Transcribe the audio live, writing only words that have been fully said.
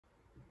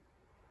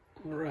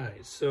All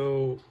right,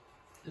 so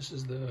this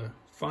is the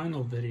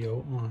final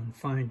video on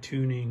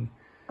fine-tuning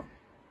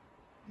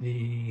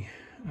the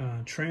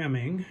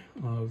tramming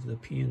of the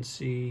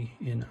PrintNC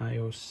in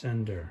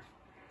iosender.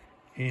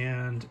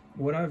 And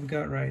what I've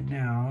got right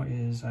now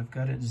is I've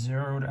got it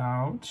zeroed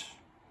out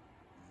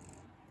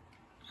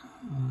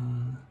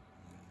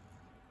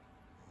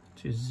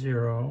to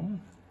 0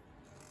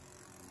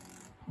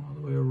 all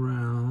the way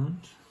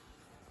around.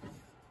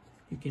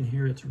 You can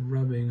hear it's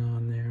rubbing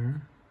on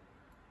there.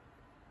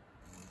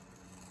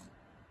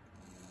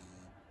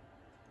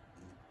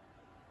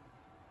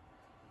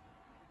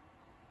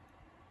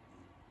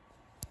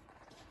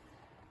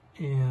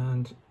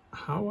 And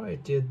how I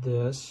did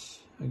this,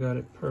 I got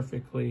it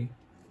perfectly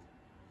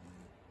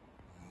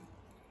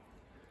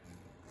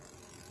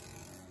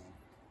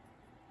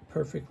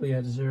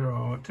at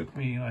 0. It took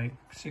me like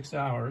 6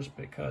 hours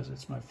because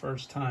it's my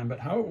first time. But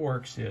how it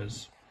works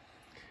is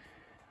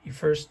you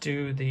first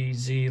do the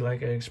Z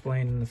like I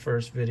explained in the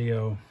first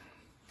video,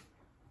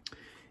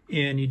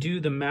 and you do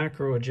the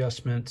macro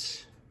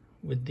adjustments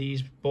with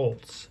these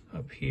bolts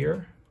up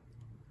here,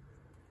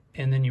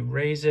 and then you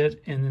raise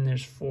it, and then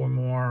there's 4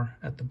 more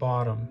at the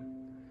bottom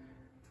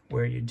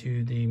where you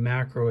do the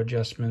macro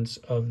adjustments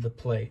of the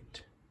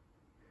plate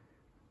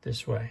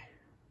this way.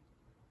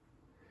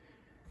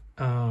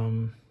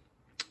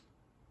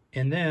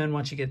 And then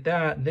once you get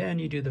that, then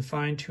you do the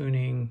fine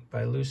tuning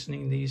by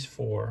loosening these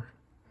 4,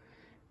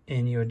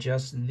 and you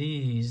adjust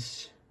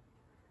these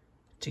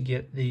to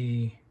get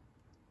the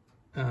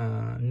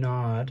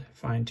nod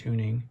fine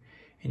tuning,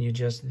 and you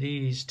adjust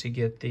these to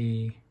get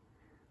the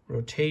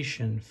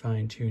rotation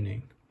fine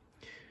tuning.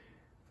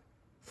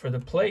 For the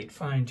plate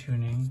fine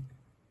tuning,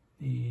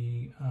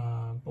 the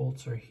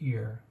bolts are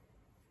here.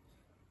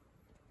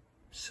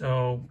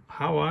 So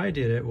how I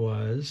did it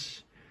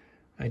was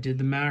I did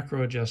the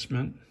macro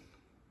adjustment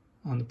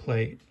on the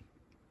plate.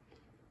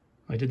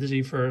 I did the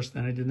Z first,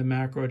 then I did the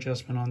macro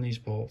adjustment on these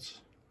bolts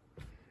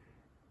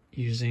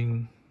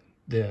using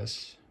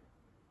this.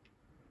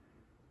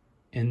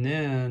 And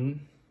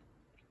then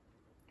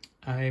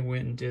I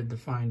went and did the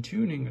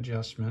fine-tuning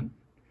adjustment,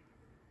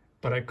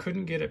 but I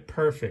couldn't get it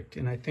perfect.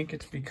 And I think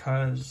it's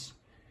because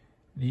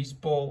these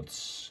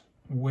bolts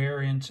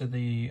wear into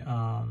the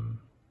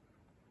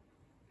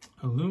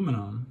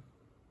aluminum,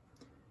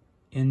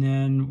 and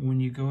then when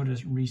you go to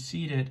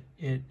reseat it,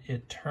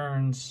 it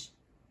turns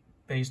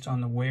based on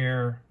the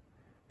wear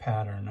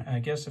pattern. I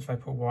guess if I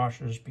put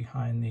washers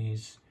behind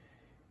these,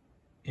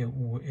 it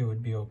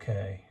would be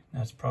okay.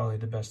 That's probably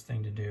the best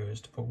thing to do,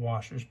 is to put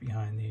washers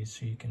behind these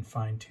so you can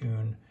fine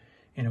tune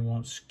and it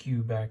won't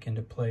skew back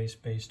into place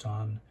based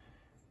on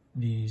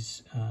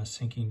these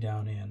sinking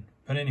down in.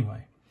 But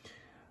anyway,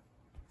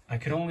 I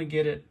could only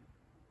get it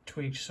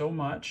tweaked so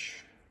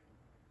much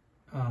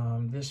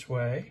this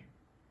way.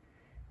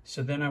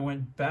 So then I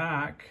went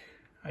back,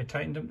 I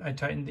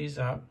tightened these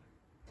up,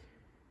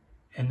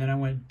 and then I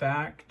went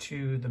back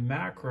to the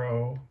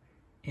macro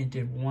and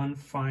did one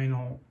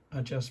final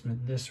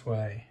adjustment this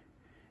way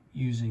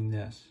using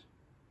this,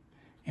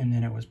 and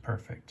then it was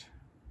perfect.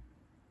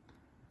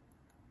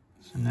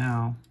 So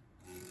now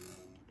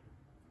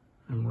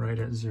I'm right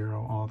at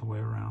 0 all the way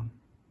around.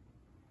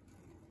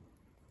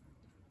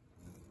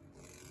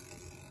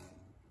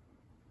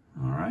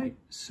 All right,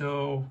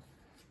 so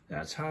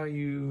that's how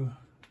you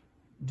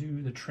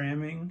do the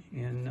tramming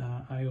in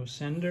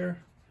iosender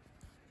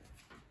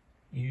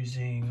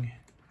using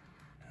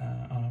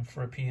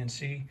for a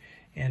PrintNC.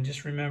 And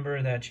just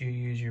remember that you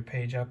use your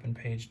page up and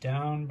page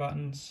down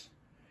buttons,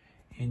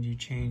 and you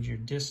change your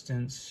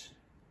distance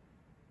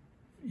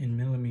in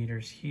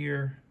millimeters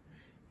here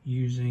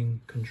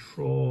using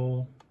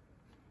control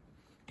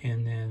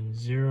and then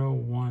 0,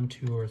 1,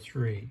 2, or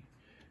 3.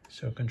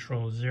 So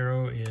control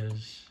 0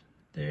 is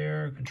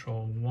there,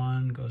 control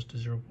 1 goes to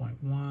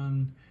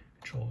 0.1,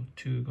 control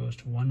 2 goes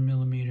to 1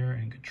 millimeter,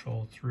 and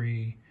control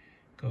 3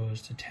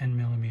 goes to 10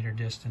 millimeter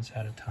distance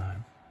at a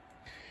time.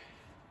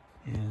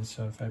 And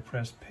so if I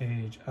press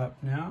page up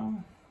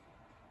now,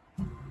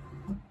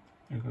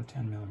 it'll go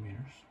 10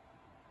 millimeters.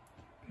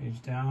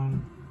 Page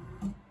down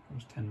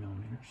goes 10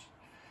 millimeters.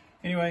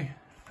 Anyway,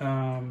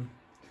 now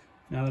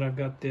that I've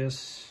got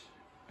this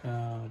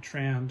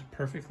trammed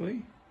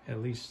perfectly,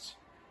 at least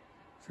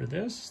for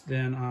this,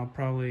 then I'll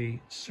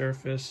probably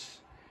surface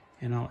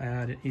and I'll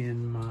add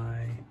in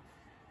my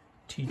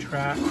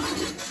T-track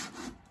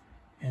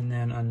and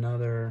then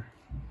another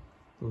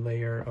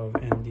layer of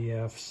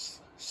MDF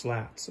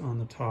slats on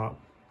the top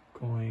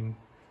going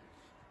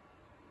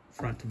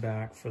front to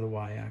back for the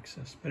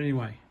Y-axis. But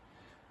anyway,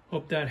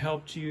 hope that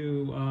helped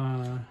you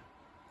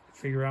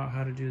figure out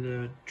how to do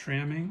the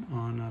tramming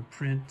on a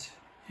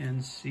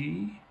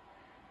PrintNC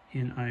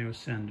in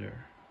iosender.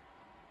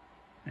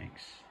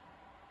 Thanks.